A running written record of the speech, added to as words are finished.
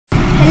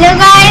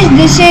guys,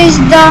 this is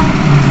the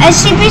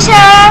SCP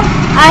server.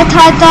 I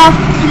thought of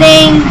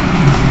playing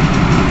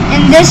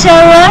in this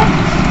server.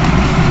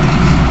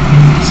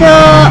 So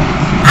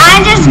I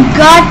just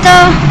got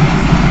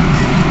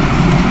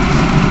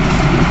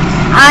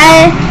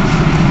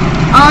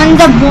on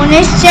the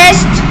bonus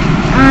chest.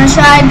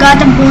 So I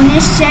got a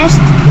bonus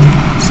chest.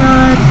 So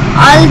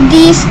all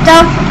these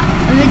stuff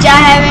which I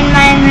have in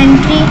my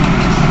inventory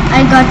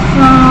I got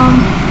from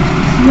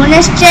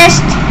bonus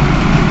chest.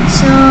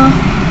 So,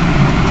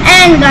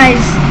 and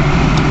guys,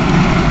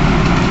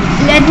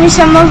 let me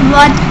sum up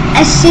what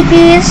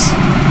SCP is.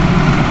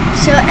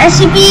 So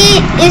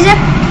SCP is a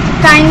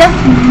kind of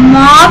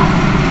mob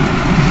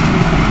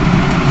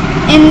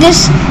in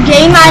this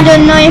game. I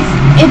don't know if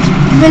it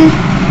will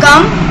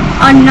come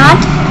or not,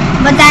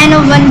 but I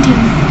know one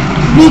thing: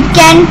 we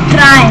can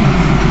try.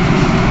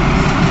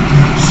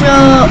 So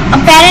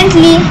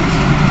apparently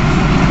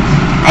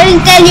I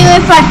will tell you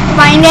if I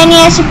find any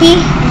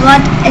SCP,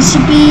 what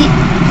SCP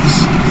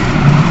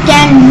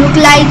can look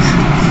like.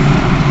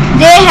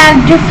 They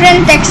have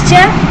different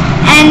texture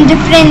and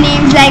different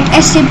names like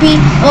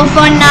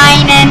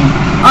SCP-049 and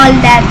all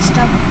that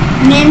stuff,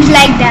 names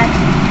like that.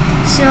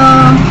 So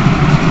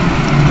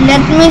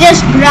let me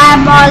just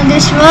grab all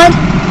this word.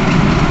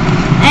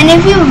 And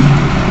if you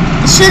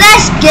should I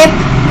skip,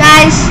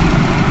 guys,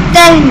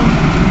 tell me,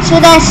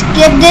 should I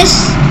skip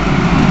this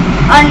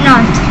or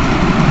not?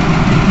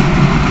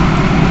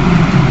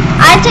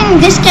 I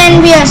think this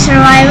can be a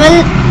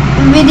survival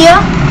video,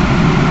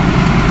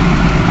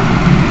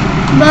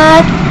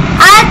 but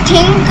I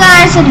think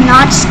I should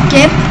not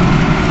skip.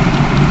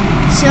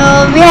 So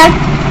we have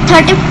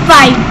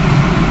 35,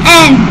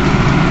 and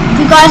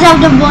because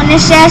of the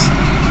bonus chest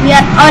we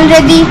are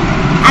already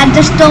at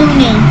the Stone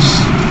Age.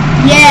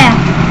 Yeah,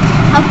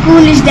 how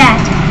cool is that?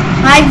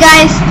 Right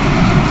guys,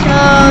 so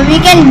we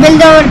can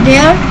build over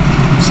there.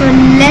 So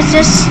let's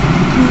just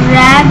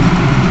grab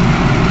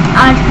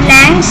our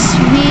planks.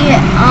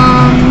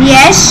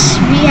 Yes,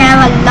 we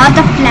have a lot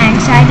of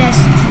planks. I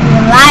just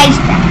realized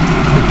that.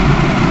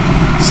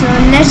 So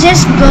let's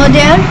just go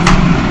there,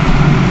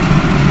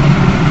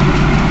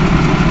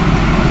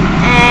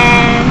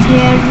 and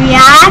here we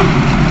are.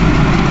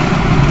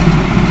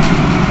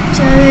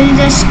 So we'll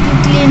just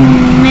quickly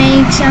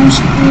make some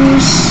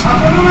spruce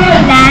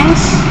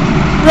planks.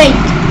 Wait,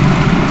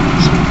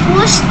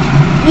 spruce?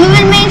 We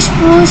will make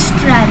spruce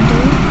trap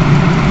though.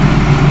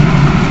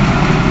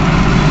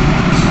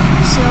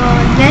 So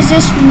let's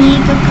just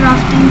make a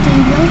crafting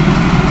table.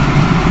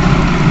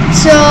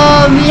 So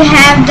we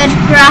have the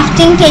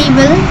crafting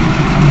table,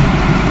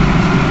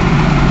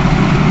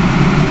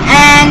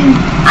 and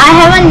I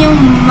have a new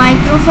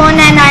microphone,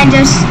 and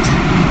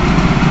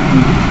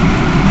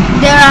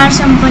there are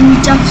some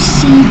bunch of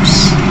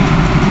sheeps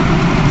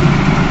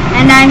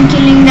and I'm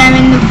killing them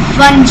in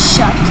one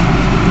shot.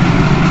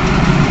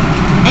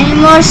 Any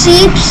more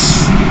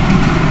sheeps?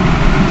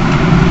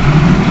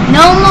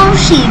 No more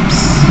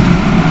sheeps.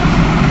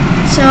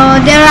 So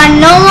there are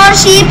no more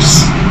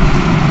sheeps.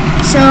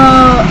 So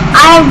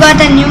I have got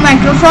a new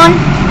microphone.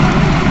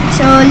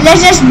 So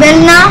let's just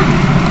build now.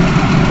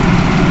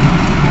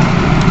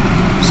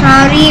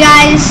 Sorry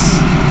guys.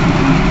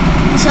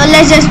 So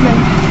let's just build.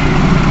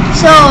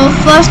 So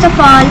first of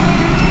all,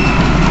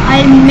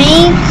 I'll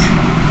make,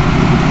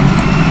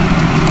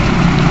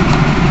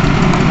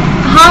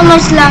 how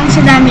much long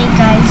should I make,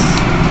 guys?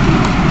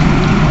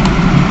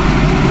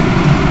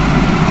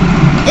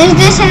 Is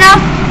this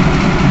enough?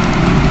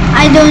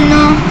 I don't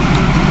know.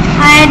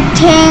 I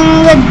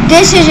think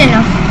this is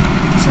enough.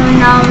 So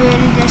now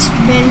we'll just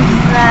build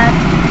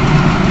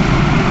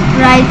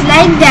right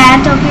like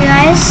that. Okay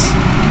guys,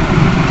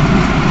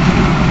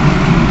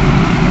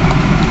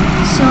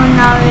 so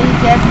now we'll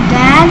get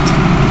that.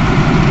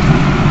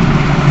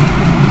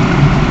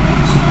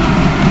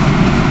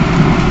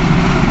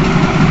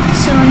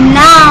 So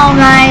now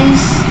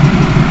guys,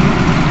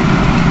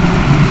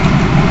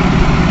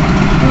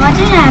 what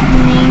is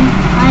happening?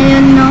 I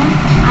don't know.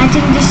 I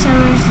think this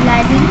server is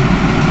lagging.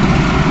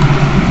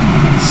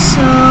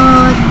 So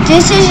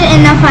this is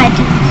enough. I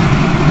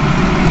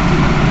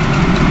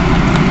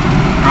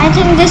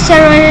think this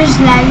server is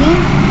lagging.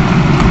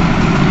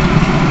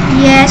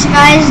 Yes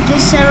guys,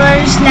 this server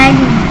is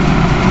lagging.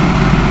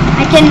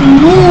 I can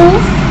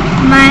move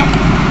my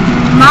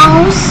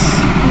mouse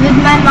with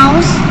my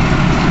mouse.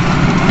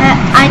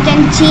 I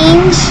can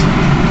change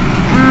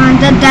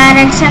the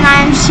direction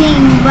I am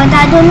seeing, but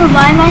I don't know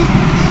why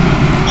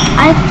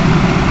I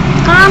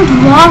can't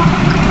walk.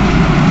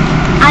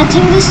 I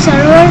think this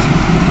server,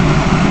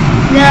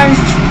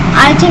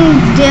 I think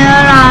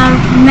there are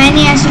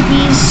many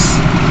SCPs.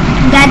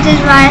 That is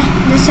why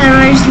the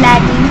server is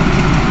lagging.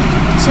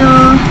 So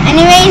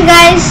anyways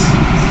guys,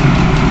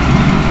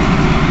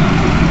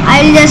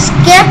 I'll just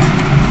skip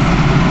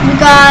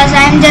because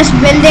I'm just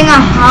building a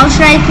house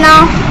right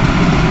now.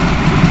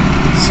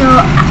 So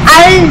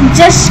I'll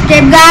just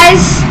skip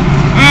guys,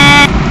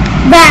 and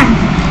bam.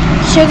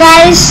 So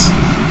guys,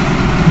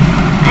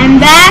 I'm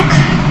back.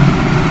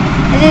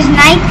 It is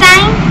night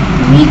time.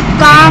 We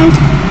can't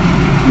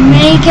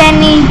make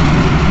any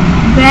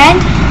bed.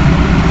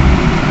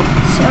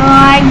 So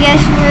I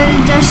guess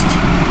we'll just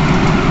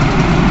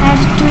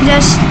have to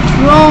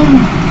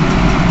roam.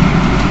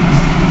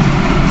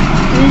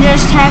 We'll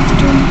just have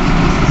to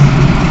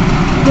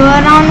go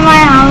around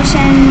my house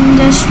and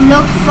just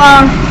look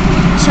for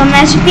some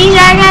SCPs,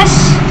 I guess.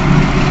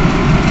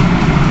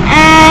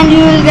 And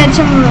you will get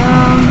some.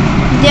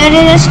 There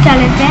is a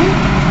skeleton.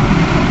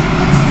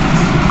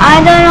 I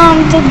don't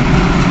want to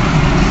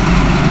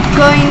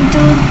go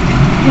into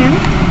him,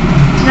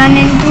 run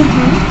into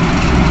him.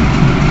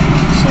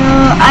 So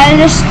I'll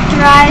just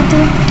try to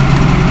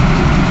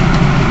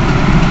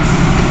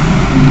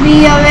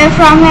be away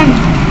from him.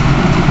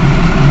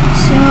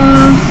 So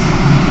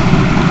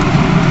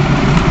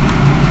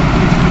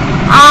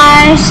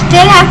I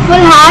still have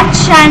full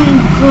hearts. I'm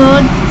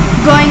good,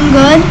 going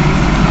good.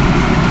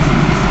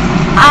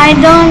 I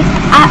don't.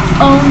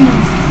 Oh no,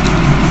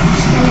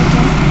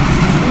 skeleton.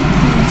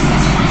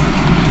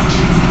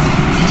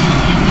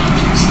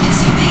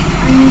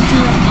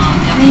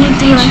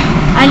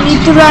 I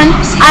need to run,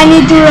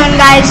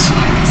 guys.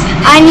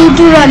 I need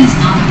to run,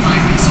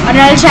 or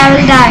else I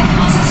will die.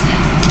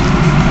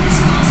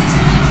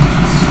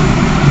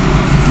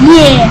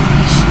 Yeah,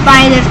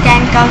 spider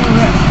can come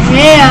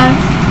here.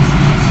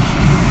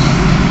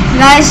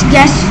 Guys,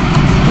 guess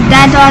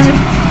that was a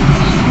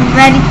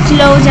very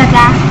close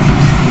attack.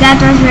 That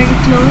was very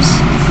close.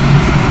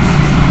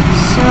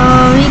 So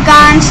we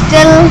can't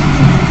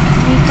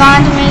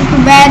make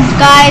bad,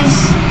 guys.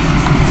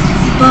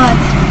 But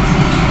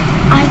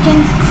I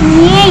can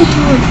create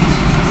wood.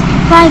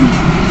 If I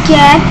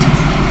get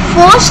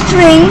 4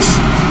 strings,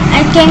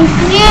 I can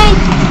create.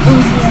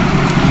 Oh yeah,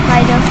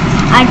 spider.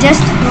 I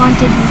just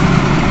wanted it.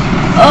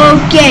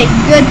 Okay,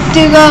 good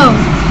to go.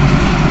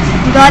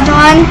 Got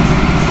one.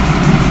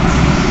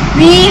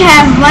 We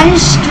have 1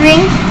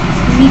 string.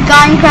 We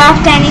can't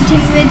craft anything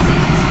with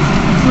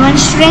 1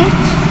 string.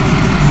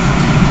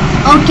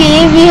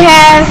 Okay, we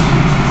have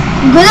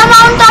good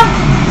amount of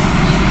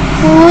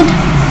food.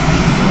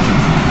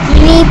 We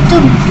need to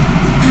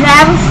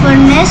grab a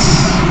furnace.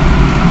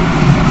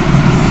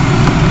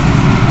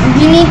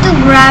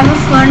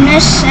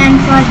 And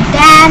for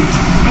that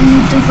I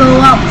need to go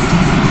up.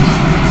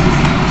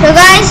 So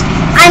guys,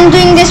 I'm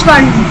doing this for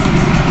you.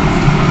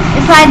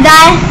 If I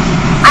die,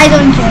 I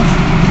don't care.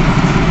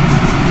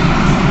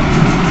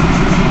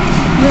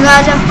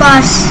 Because of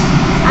course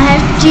I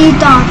have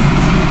cheat on.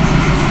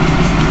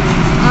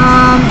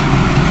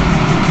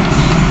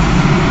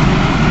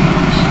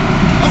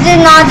 It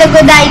is not a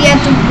good idea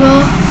to go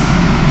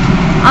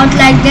out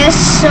like this,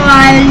 so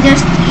I will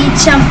just eat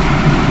some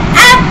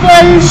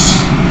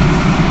apples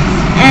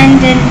and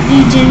then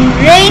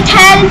regenerate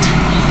health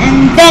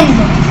and then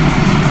go.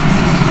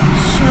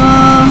 So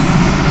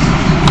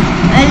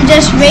I'll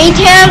just wait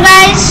here,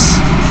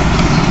 guys.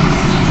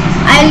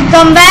 I'll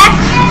come back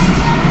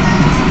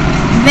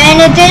when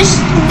it is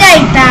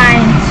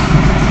daytime.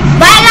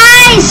 Bye,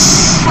 guys.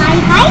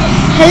 Bye.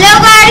 Hello,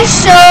 guys.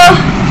 So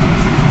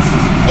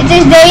it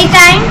is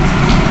daytime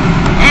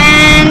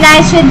and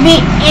I should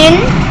be in.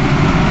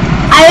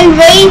 I'll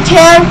wait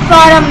here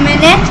for a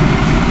minute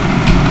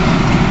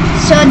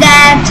so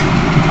that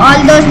all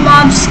those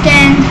mobs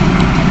can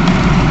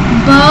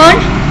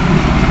burn.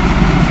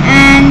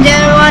 And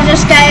there was a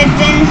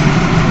skeleton,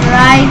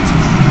 right?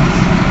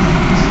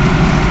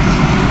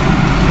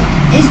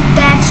 Is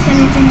that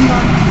skeleton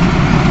gone?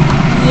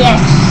 Yes,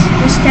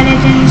 the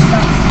skeleton is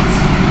gone.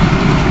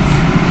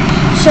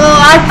 So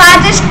our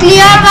path is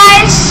clear,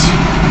 guys.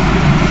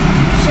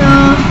 So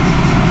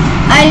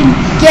I'll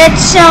get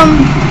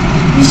some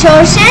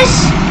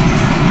resources,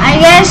 I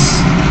guess.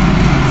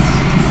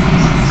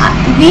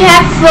 We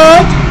have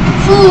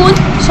food,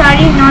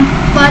 sorry, not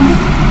food.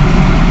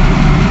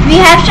 We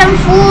have some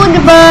food,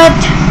 but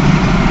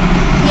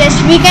yes,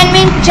 we can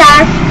make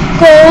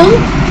charcoal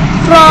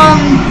from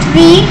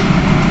tree.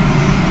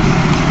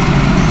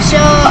 So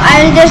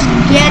I'll just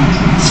get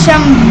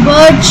some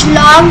birch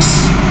logs.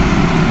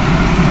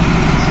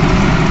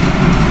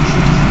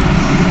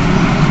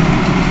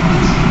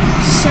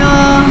 So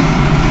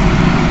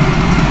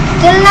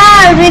till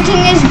now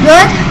everything is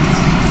good.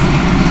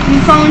 We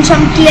found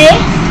some clay.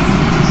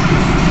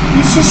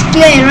 This is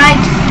clay,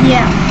 right?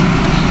 Yeah.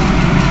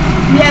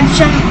 We have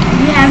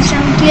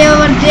some clay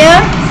over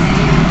there.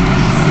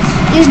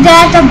 Is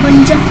that a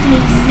bunch of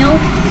clay? No.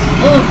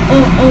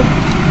 Oh.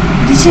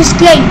 This is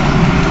clay.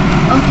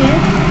 Okay.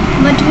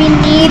 But we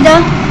need a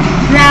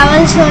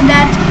gravel so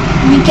that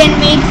we can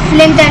make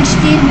flint and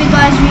steel,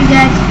 because we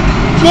get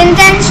flint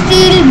and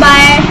steel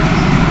by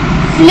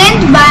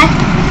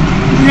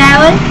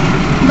gravel.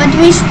 But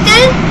we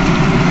still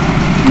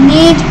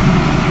need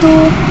to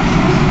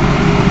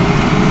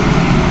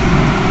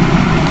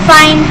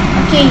find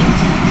a cave.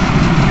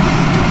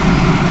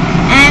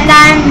 And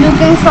I'm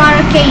looking for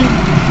a cave.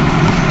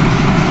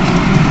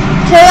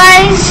 So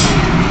guys,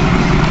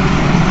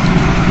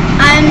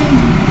 I'm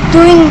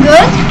doing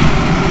good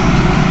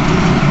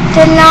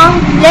till now.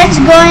 Let's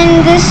go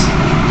in this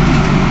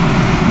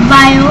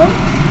biome,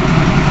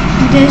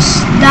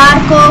 this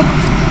dark oak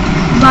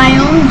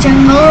biome,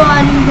 jungle,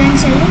 or you can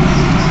say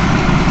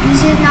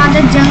this is not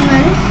a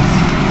jungle.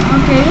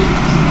 Okay,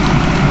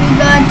 we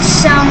got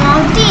some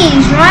of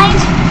these,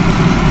 right?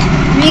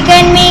 We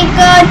can make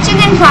a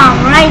chicken farm,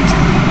 right?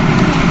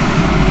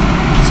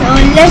 So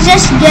let's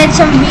just get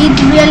some wheat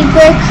real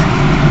quick.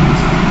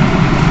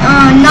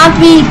 Not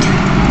wheat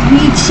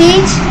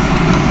seeds,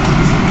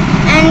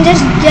 and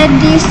just get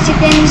these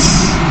chickens.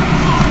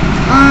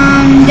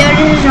 There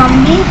is a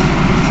zombie.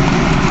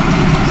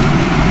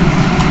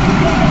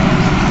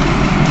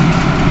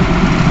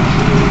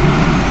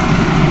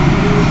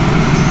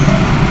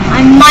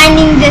 I'm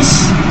mining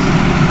this.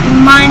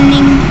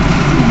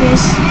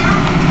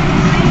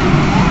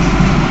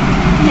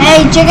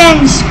 Hey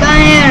chickens,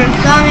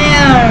 come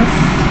here.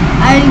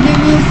 I'll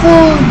give you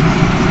food.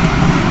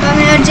 Come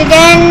here,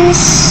 chickens.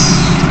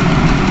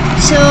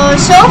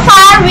 So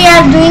far we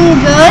are doing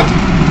good.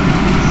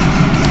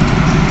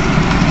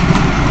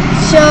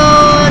 So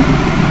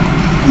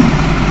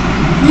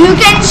you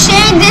can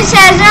say this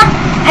as a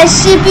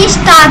SCP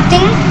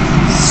starting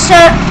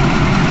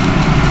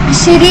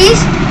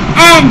series,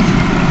 and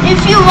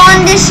if you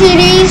want this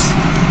series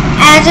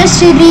as a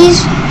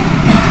series,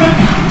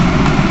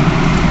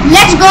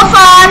 let's go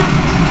for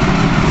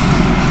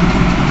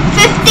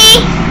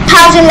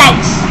 50,000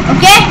 likes.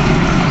 Okay,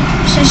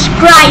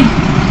 subscribe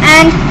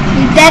and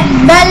hit that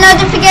bell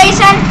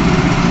notification,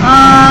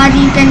 or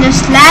you can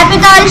just slap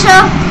it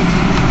also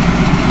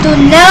to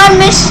never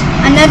miss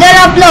another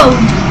upload.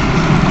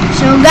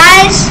 So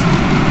guys,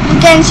 you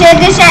can say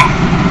this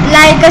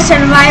like a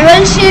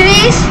survival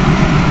series.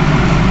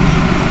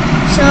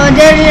 So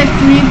there is a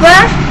creeper,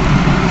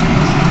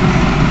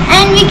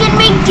 and we can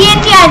make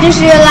TNT. I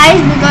just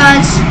realized,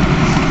 because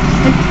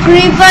the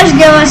creepers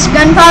give us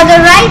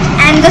gunpowder, right?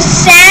 And the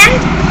sand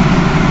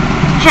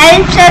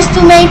helps us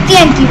to make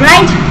TNT,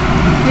 right?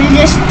 We'll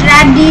just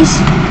trap these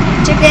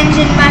chickens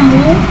in my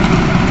home.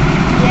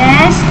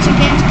 Yes,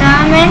 chickens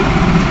come in,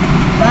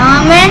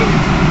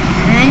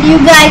 and you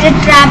guys are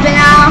trapping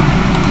now.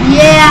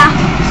 Yeah,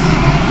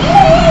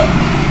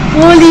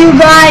 fool you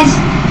guys.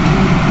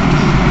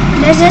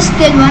 Let's just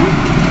kill one,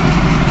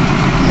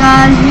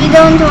 because we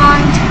don't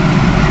want,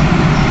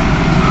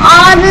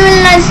 or we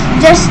will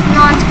just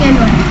not kill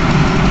one.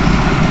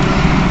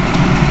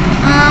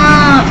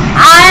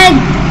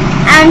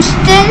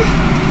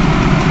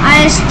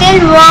 I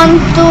still want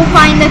to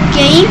find a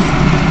cave.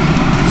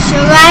 So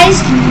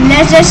guys,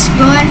 let's just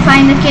go and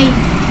find a cave.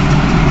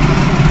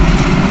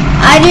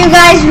 Are you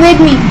guys with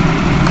me?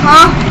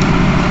 Huh?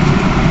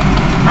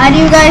 Are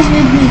you guys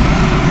with me?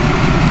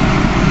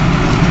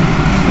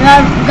 You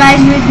are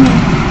guys with me.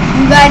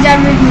 You guys are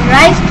with me,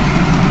 right?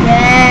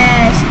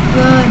 Yes,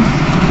 good.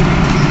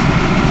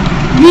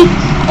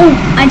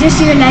 I just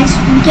realized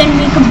we can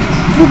make a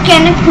book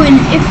and a quill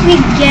if we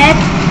get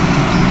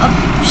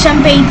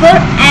some paper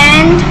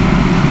and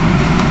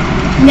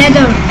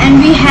leather, and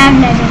we have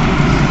leather.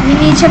 We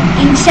need some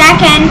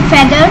insect and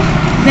feather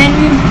when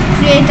we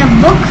create a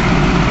book.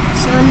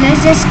 So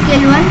let's just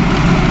kill one.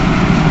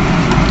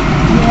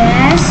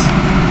 Yes,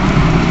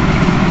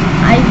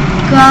 I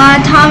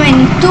got how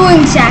many?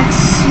 2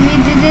 insects. We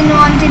didn't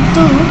want it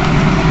 2.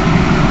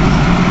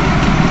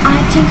 I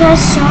think I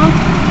saw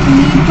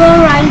creeper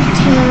right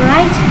here,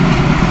 right?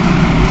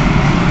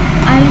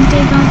 I will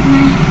take out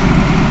my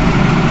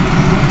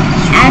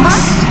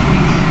axe.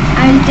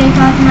 I'll take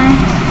out my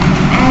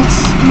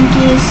axe in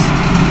case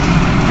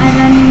I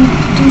run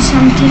into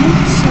something.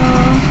 So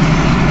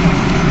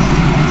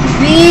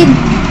we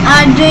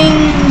are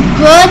doing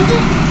good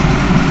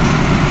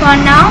for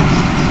now.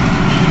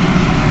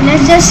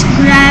 Let's just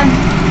grab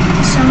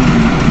some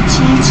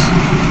cheese.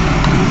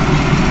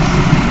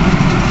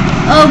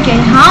 Okay,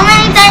 how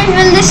many times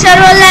will this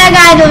server lag?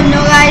 I don't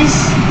know, guys.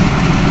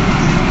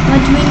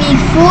 But we need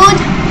food.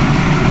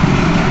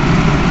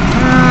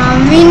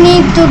 We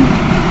need to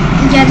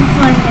get a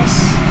furnace.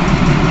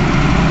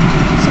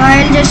 So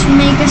I'll just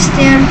make a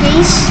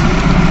staircase.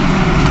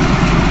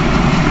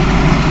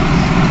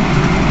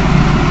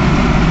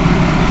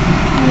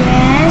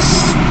 Yes,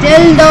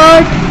 still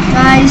door,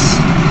 guys.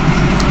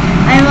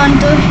 I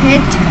want to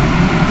hit.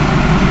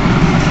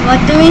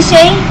 What do we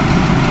say?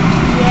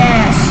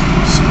 Yes,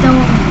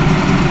 stone.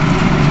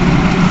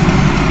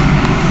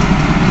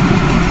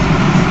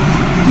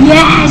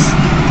 Yes,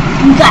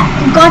 we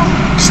got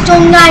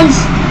stone,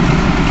 guys.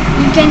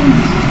 You can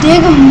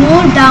dig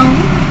more down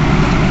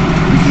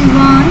if you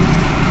want,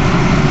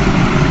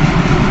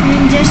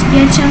 and just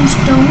get some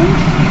stone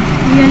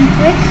real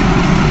quick.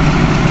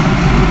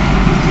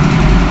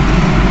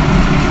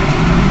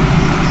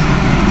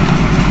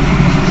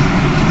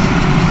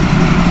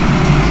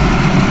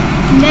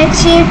 Let's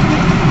see if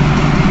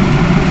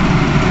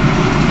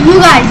you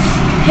guys,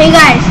 hey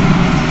guys,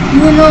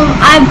 you know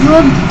I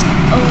broke.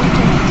 Oh,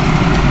 okay,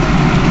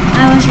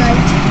 I was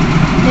right.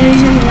 There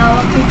is a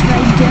lava pit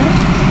right there.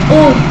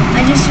 Oh,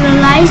 I just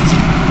realized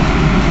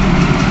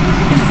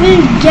if we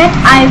get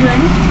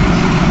iron,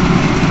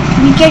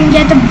 we can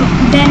get a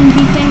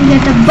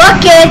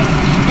bucket,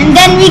 and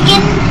then we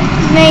can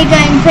make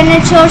an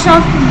infinite source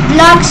of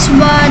blocks,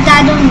 but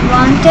I don't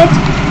want it.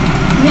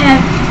 We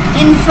have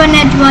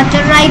infinite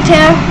water right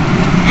here,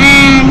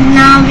 and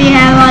now we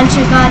have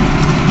also got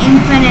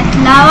infinite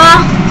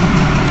lava.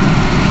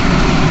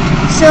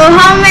 So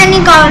how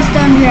many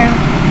cobblestone we have?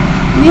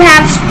 We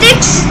have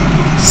six,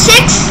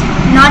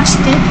 not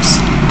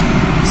sticks,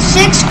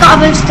 6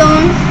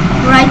 cobblestone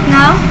right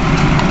now.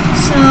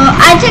 So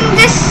I think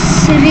this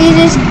series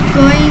is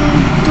going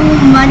too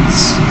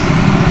much.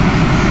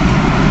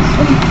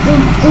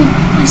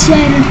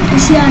 Iron.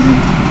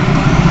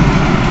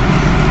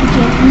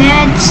 Okay,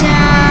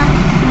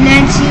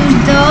 let's use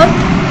dirt.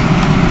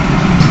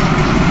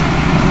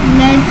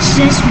 Let's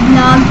just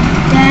block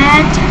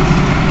that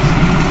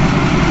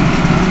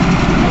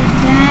like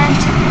that.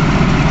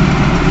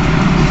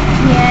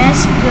 Yes,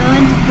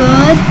 good.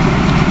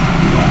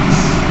 Yes.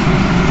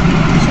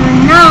 So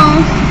now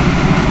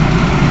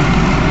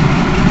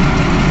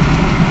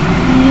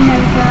we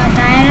have got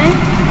iron.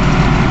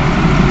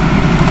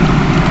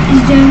 Is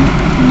there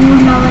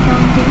more lava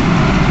down there?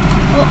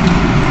 Oh,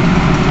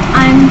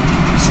 I'm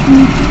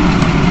sneaking.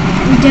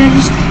 There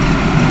is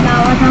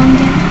lava down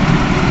there.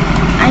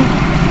 I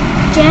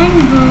can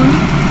burn.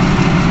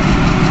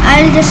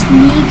 I'll just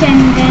sneak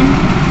and then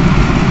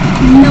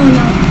no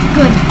lava.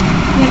 Good.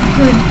 We're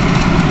good.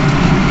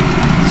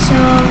 So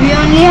we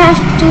only have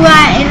 2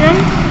 iron.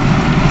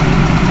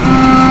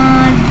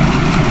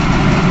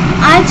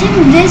 I think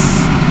this.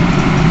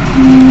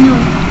 No.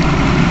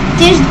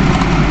 This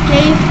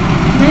cave.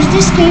 Does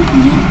this cave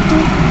lead to?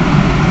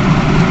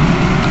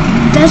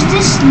 Does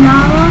this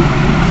lava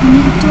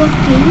lead to a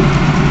cave?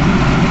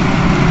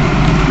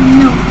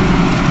 No.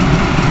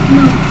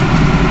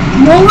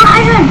 More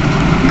iron!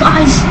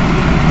 Guys!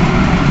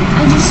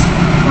 I just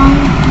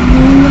found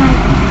more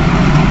iron.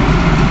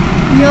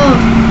 Yo,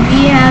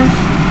 we have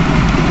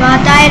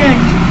got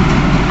iron.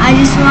 I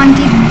just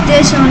wanted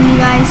this only,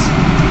 guys.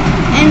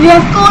 And we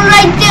have coal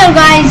right there,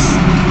 guys.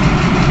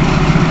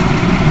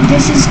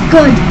 This is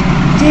good.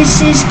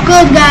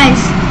 Guys.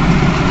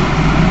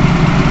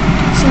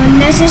 So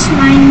let's just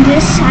mine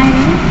this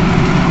iron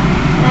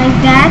like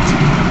that.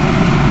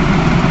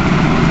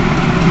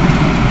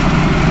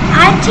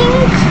 I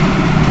think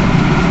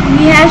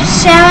we have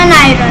 7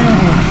 iron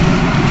ore.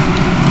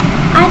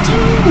 I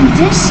think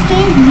this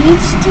cave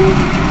leads to.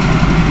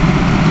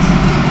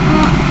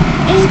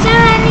 Is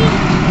there any?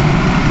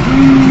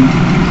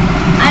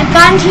 I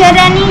can't hear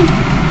any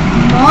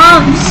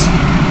mobs.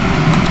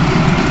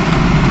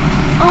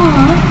 Or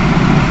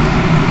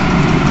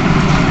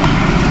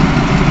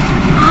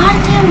are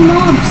there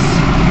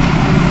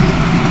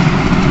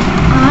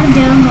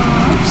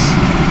mobs?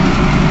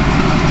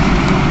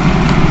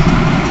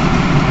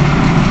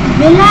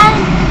 Will I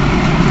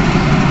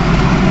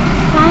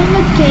find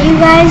a cave,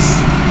 guys?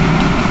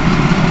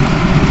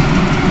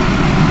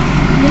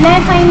 Will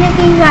I find a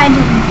cave? I don't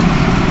know.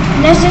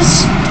 Let's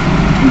just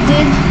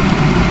dig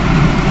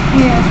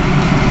here.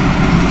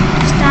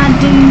 Start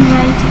digging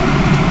right here.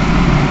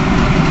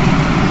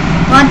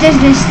 What is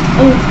this?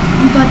 Oh,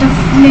 we got a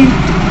flint.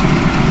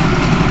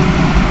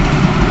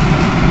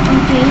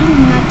 Okay,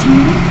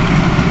 nothing.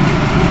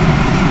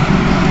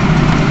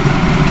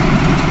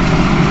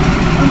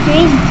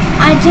 Okay,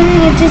 I think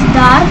it is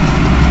dark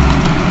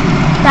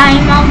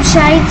time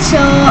outside,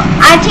 so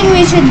I think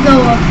we should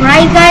go up,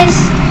 right guys?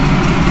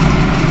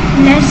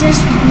 Let's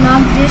just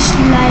block this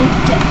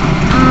light.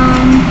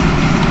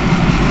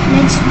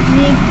 Let's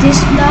break this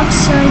block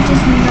so it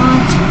is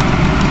not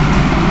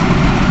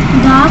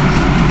dark.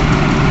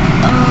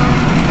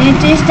 It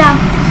is dark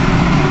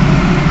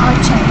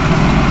outside,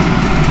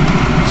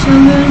 so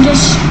we will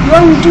just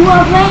run to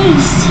our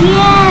base.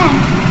 Yeah,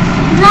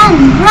 run,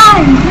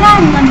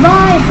 my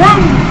boy,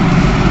 run.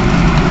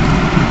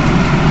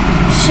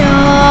 So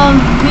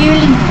we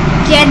will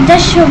get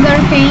the sugar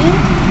cane.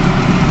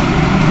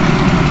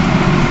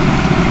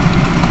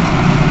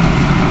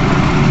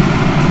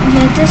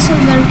 Get the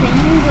sugar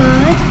cane.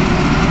 Good.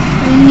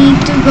 We need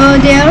to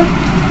go there.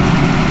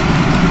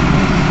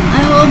 I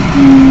hope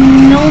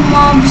no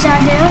mobs are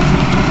there.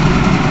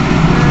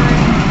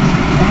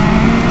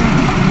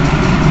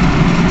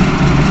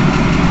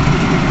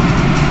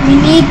 We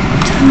need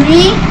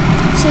 3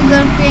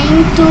 sugar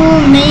cane to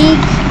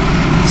make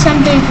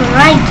some paper,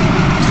 right?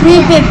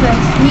 3 paper.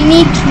 We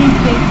need 3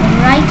 paper,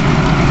 right?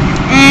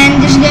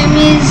 And this game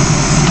is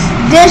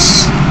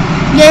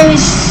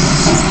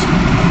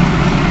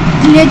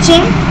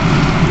glitching.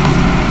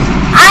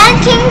 I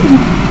think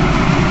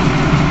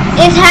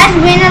it has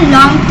been a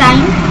long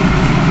time.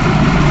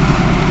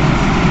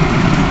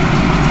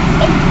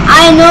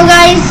 I know,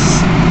 guys.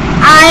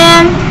 I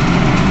am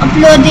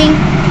uploading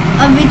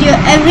a video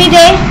every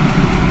day.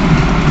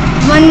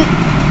 One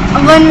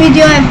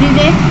video every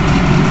day.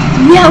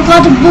 We have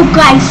got a book,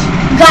 guys.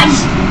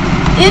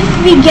 If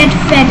we get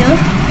feather,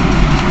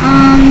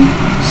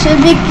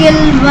 should we kill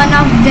one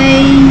of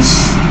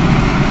these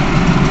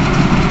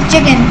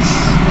chickens?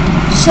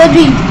 Should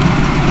we?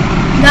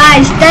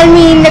 Guys, tell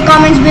me in the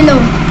comments below,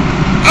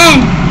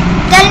 and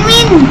tell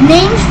me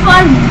names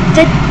for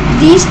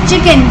these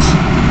chickens.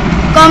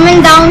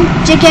 Comment down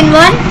chicken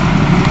 1,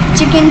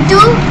 chicken 2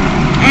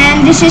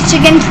 and this is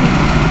chicken 3.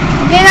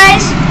 Okay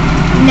guys,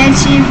 let's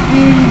see if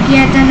we'll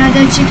get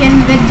another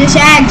chicken with this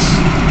eggs.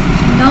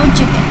 No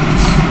chickens.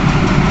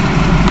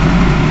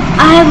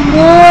 I have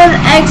more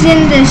eggs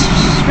in this,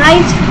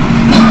 right?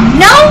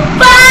 Nope,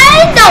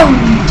 I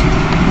don't.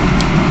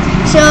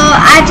 So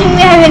I think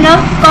we have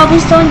enough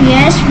cobblestone.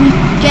 Yes, we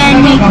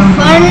can make a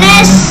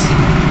furnace.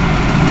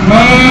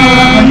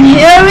 And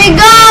here we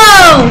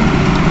go.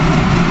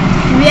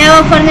 We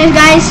have a furnace,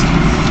 guys.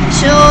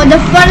 So the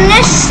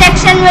furnace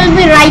section will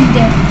be right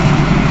there.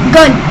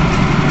 Good.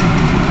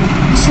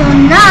 So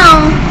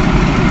now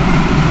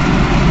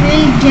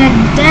we'll get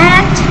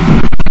that.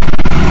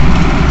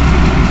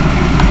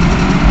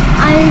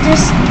 I'll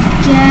just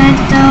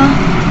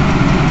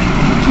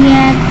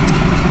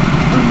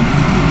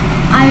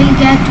I will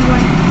get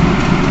one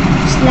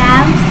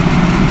slab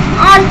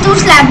or 2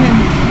 slab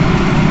maybe.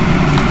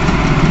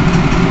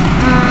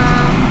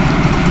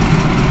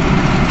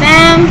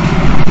 Bam.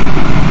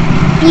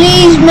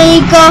 Please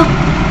make a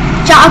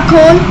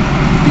charcoal.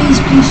 Please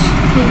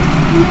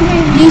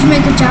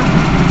make a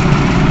charcoal.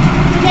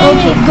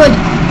 Okay, good.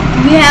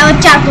 We have a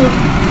charcoal.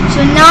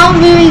 So now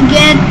we will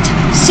get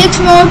 6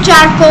 more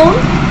charcoal.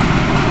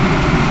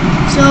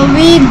 So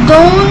we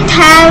don't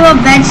have a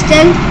bed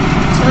still.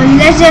 So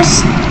let's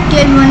just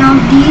kill one of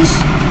these.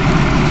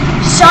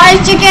 Sorry,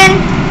 chicken.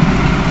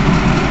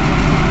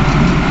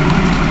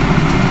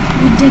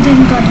 We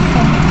didn't got a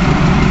feather.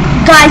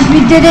 Guys,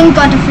 we didn't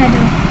got a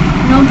feather.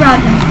 No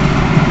problem.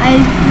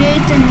 I'll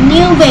create a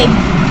new baby.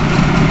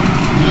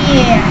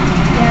 Yeah,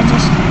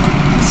 just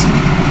listen.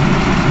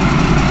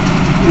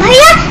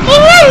 Bhaiya,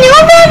 in a new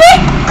baby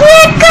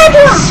create kar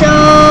do. So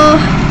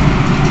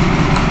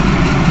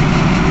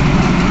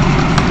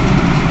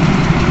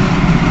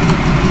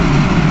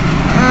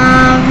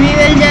we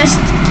will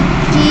just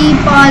keep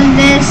all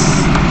this.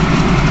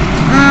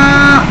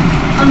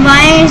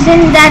 Why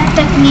isn't that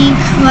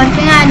technique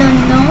working? I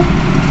don't know.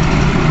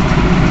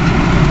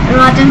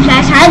 Rotten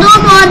flash. I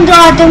don't want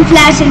rotten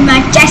flash in my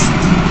chest.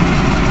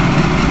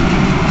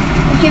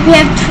 Okay, we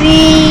have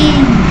 3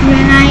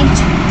 granite.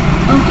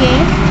 Okay.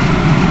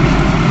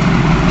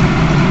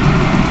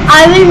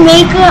 I will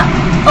make a...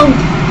 Oh.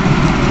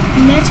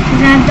 Let's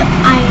grab the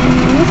iron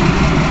ore.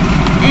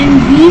 And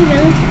we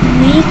will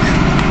make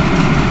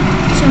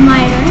some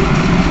iron.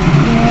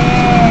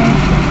 Yeah.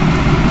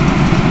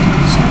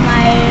 Some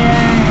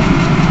iron.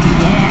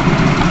 Yeah.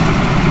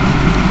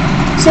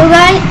 So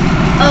guys.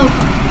 Oh.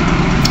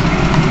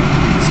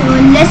 So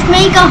let's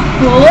make a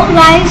hole,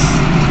 guys,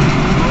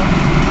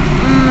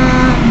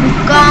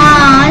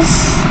 because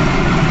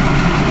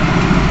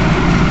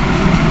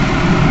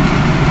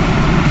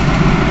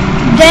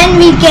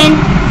then we can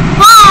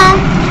farm,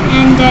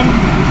 and then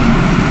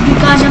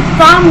because of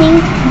farming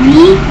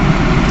we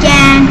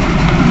can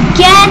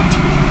get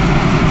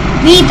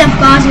wheat, of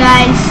course,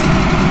 guys.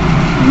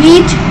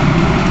 Wheat,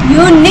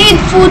 you need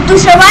food to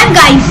survive,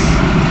 guys.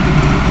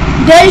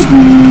 There is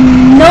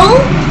no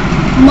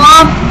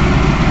mob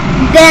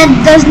that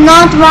does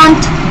not want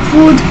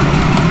food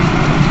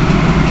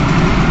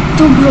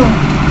to grow.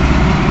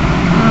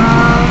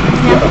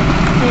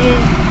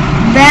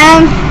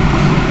 Bam.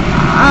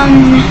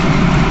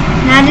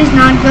 That is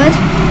not good.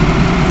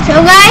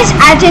 So guys,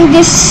 I think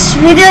this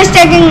video is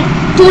taking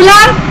too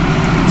long.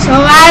 So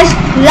guys,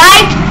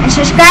 like and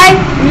subscribe.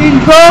 We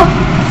will go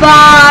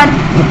for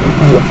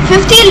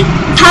 50,000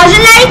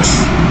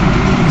 likes.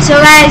 So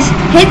guys,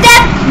 hit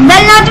that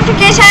bell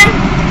notification.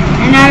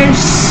 And I will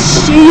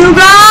see you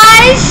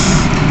guys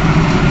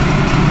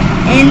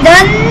in the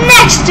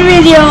next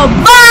video.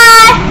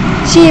 Bye.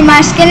 See,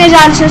 my skin is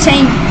also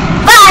saying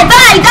bye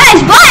bye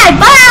guys, bye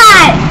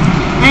bye.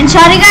 And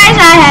sorry guys,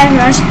 I have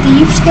a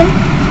Steve skin.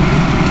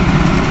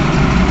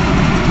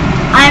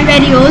 I am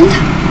very old.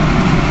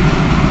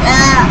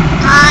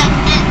 I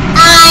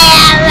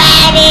am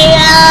very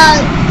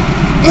old.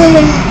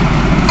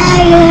 I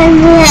am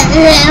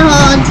very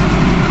old.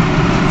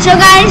 So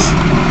guys,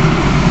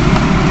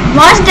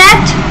 was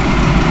that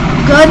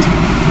good?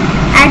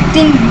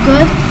 Acting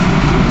good?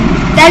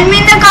 Tell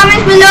me in the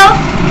comments below,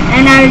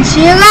 and I will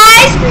see you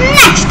guys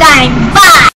next time. Bye.